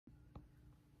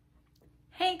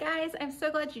Hey guys, I'm so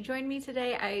glad you joined me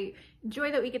today. I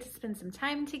enjoy that we get to spend some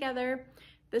time together.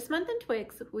 This month in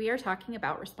Twix, we are talking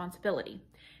about responsibility.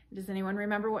 Does anyone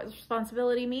remember what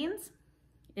responsibility means?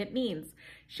 It means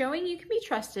showing you can be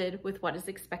trusted with what is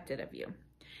expected of you.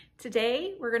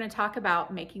 Today, we're going to talk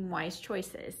about making wise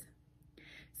choices.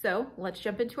 So let's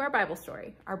jump into our Bible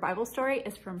story. Our Bible story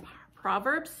is from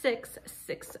Proverbs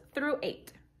 6 through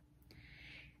 8.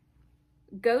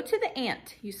 Go to the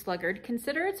ant, you sluggard,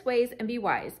 consider its ways and be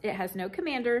wise. It has no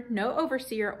commander, no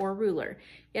overseer or ruler,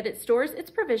 yet it stores its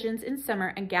provisions in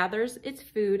summer and gathers its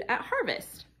food at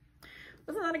harvest.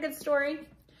 Wasn't that a good story?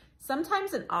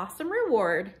 Sometimes an awesome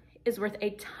reward is worth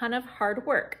a ton of hard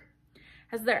work.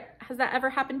 Has that ever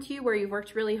happened to you where you've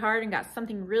worked really hard and got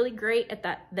something really great at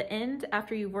the end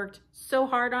after you've worked so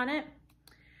hard on it?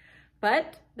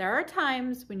 But there are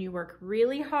times when you work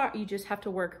really hard, you just have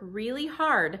to work really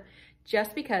hard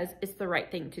just because it's the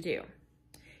right thing to do.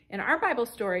 In our Bible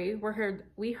story,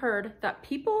 we heard that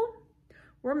people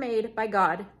were made by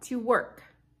God to work.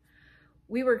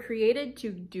 We were created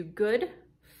to do good,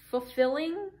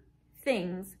 fulfilling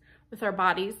things with our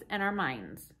bodies and our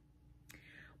minds.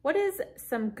 What is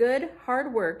some good,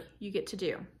 hard work you get to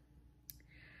do?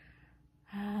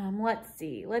 Let's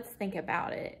see, let's think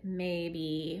about it.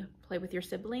 Maybe play with your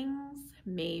siblings.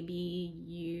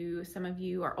 Maybe some of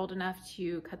you are old enough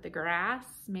to cut the grass.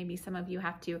 Maybe some of you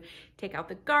have to take out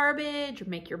the garbage or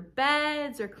make your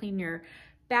beds or clean your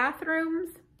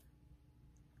bathrooms.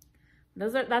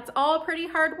 That's all pretty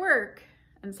hard work.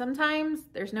 And sometimes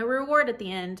there's no reward at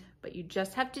the end, but you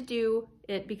just have to do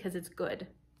it because it's good.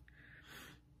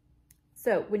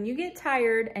 So when you get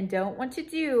tired and don't want to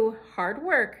do hard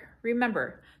work,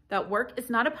 remember that work is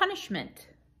not a punishment.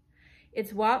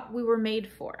 It's what we were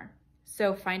made for.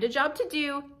 So find a job to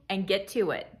do and get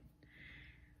to it.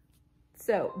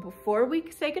 So before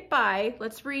we say goodbye,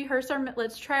 let's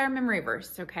try our memory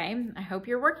verse, okay? I hope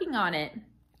you're working on it.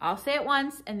 I'll say it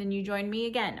once and then you join me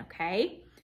again, okay?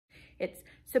 It's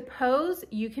suppose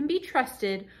you can be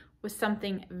trusted with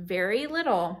something very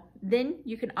little, then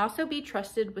you can also be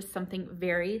trusted with something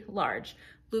very large.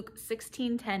 Luke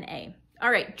 16:10a.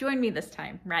 All right, join me this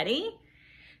time. Ready?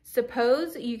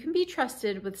 Suppose you can be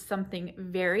trusted with something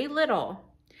very little,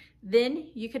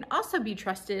 then you can also be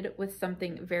trusted with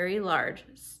something very large.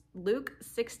 Luke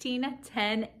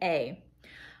 16:10a.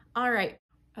 All right,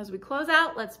 as we close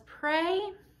out, let's pray.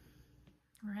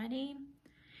 Ready?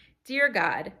 Dear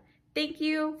God, thank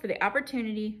you for the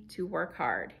opportunity to work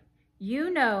hard.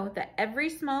 You know that every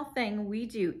small thing we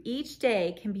do each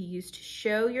day can be used to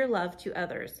show your love to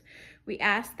others. We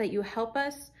ask that you help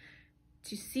us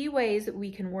to see ways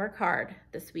we can work hard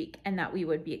this week and that we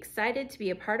would be excited to be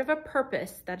a part of a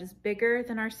purpose that is bigger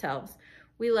than ourselves.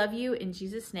 We love you in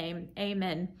Jesus' name,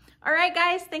 amen. All right,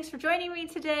 guys, thanks for joining me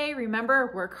today.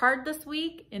 Remember, work hard this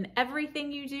week in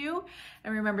everything you do.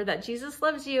 And remember that Jesus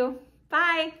loves you.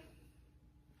 Bye.